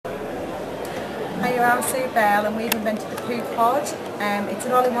here, I'm Sue Bell and we've invented the Poopod. It's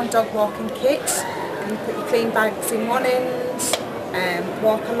an all-in-one dog walking kit. You put your clean bags in one end,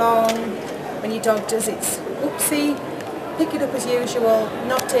 walk along. When your dog does its whoopsie, pick it up as usual,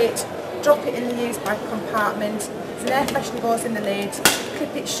 knot it, drop it in the use bag compartment. There's an air freshener goes in the lid,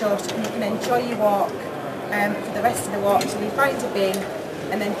 clip it shut and you can enjoy your walk for the rest of the walk until you find a bin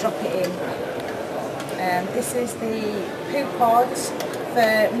and then drop it in. This is the Poopod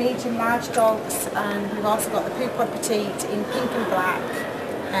for medium large dogs, and we've also got the Poopod Petite in pink and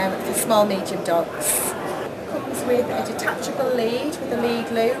black for small medium dogs. Comes with a detachable lead with a lead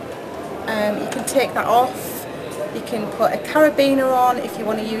loop. You can take that off, you can put a carabiner on if you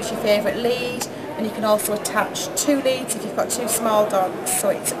want to use your favourite lead, and you can also attach two leads if you've got two small dogs, so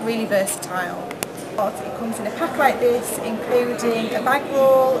it's really versatile. It comes in a pack like this, including a bag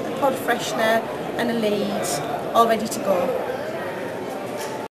roll, a pod freshener and a lead, all ready to go.